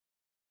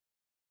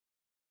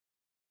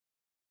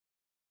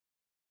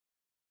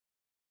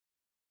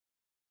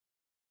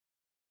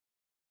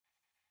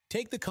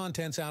Take the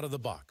contents out of the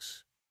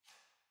box.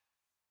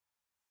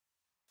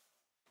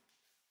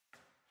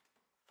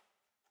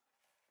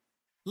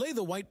 Lay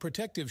the white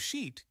protective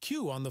sheet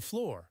Q on the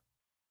floor.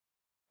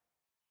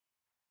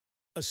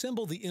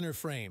 Assemble the inner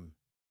frame.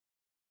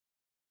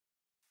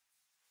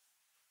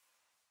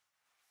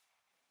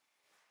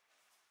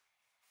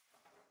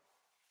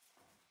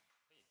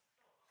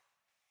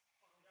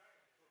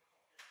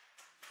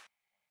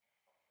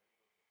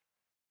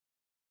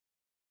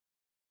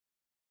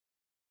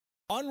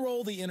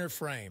 Unroll the inner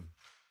frame.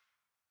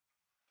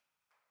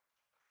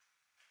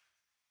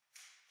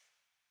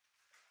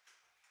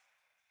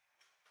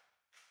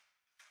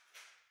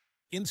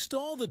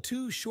 Install the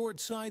two short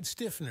side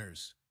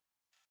stiffeners.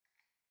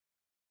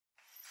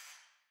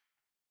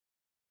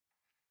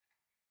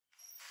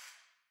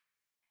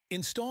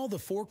 Install the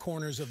four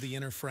corners of the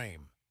inner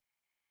frame.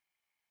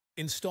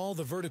 Install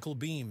the vertical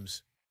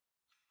beams.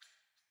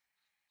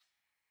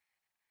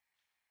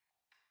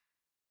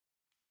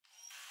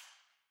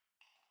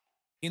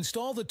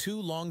 Install the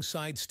two long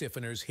side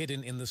stiffeners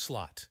hidden in the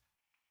slot.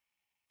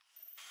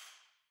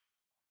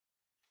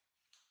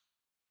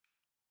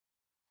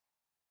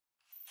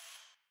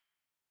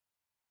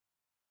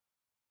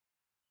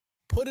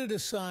 Put it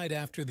aside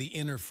after the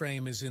inner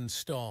frame is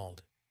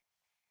installed.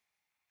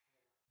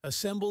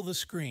 Assemble the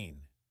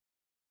screen.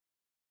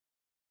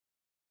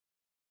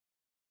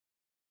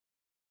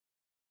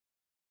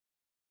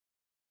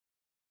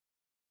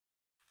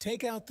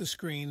 Take out the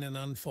screen and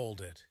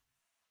unfold it.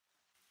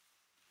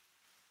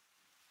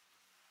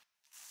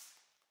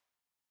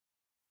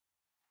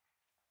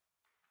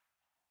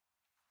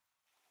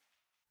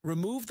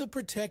 Remove the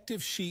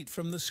protective sheet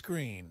from the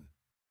screen.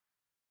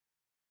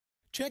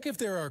 Check if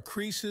there are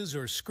creases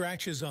or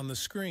scratches on the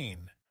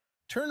screen.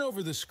 Turn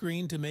over the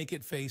screen to make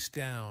it face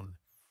down.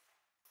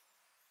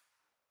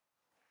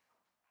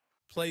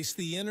 Place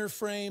the inner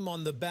frame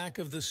on the back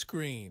of the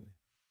screen.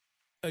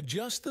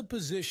 Adjust the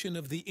position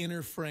of the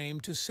inner frame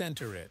to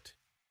center it.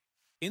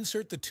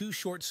 Insert the two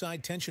short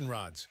side tension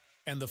rods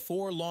and the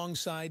four long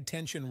side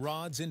tension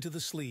rods into the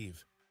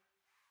sleeve.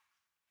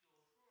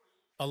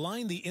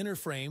 Align the inner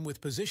frame with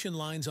position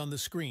lines on the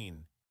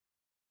screen.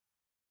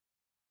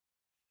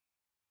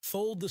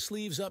 Fold the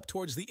sleeves up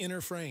towards the inner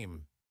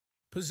frame.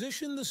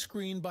 Position the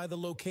screen by the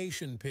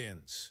location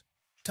pins.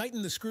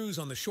 Tighten the screws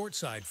on the short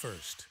side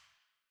first.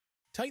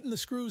 Tighten the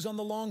screws on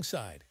the long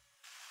side.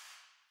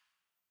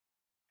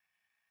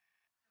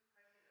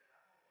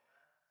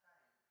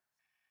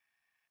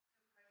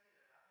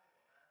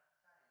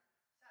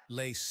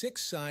 Lay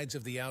 6 sides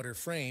of the outer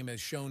frame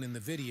as shown in the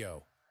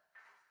video.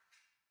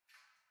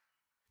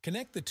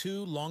 Connect the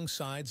two long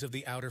sides of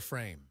the outer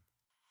frame.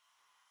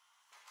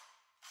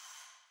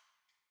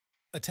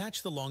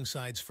 Attach the long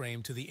sides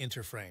frame to the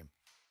inner frame.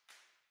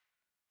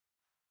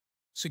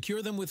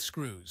 Secure them with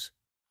screws.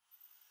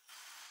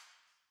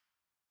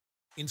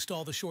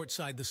 Install the short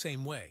side the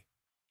same way.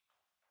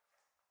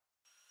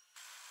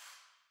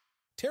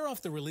 Tear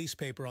off the release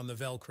paper on the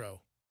Velcro.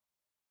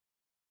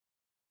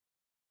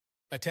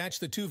 Attach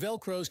the two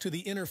Velcros to the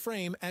inner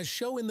frame as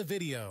shown in the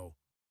video.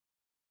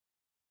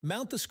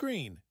 Mount the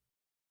screen.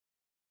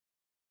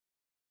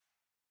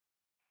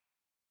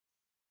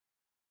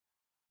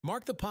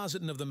 Mark the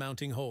position of the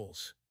mounting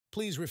holes.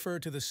 Please refer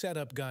to the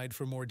setup guide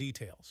for more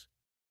details.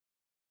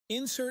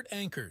 Insert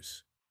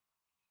anchors.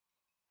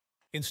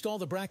 Install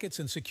the brackets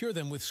and secure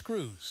them with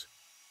screws.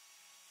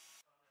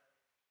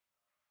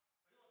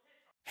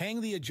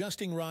 Hang the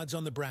adjusting rods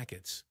on the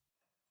brackets.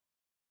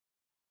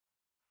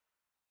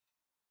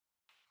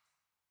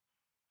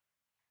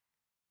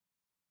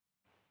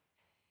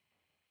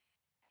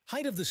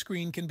 Height of the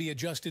screen can be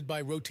adjusted by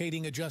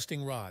rotating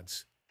adjusting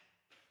rods.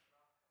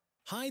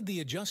 Hide the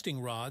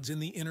adjusting rods in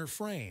the inner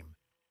frame.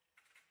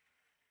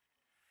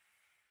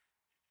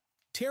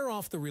 Tear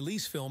off the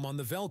release film on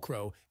the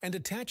Velcro and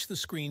attach the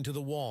screen to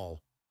the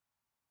wall.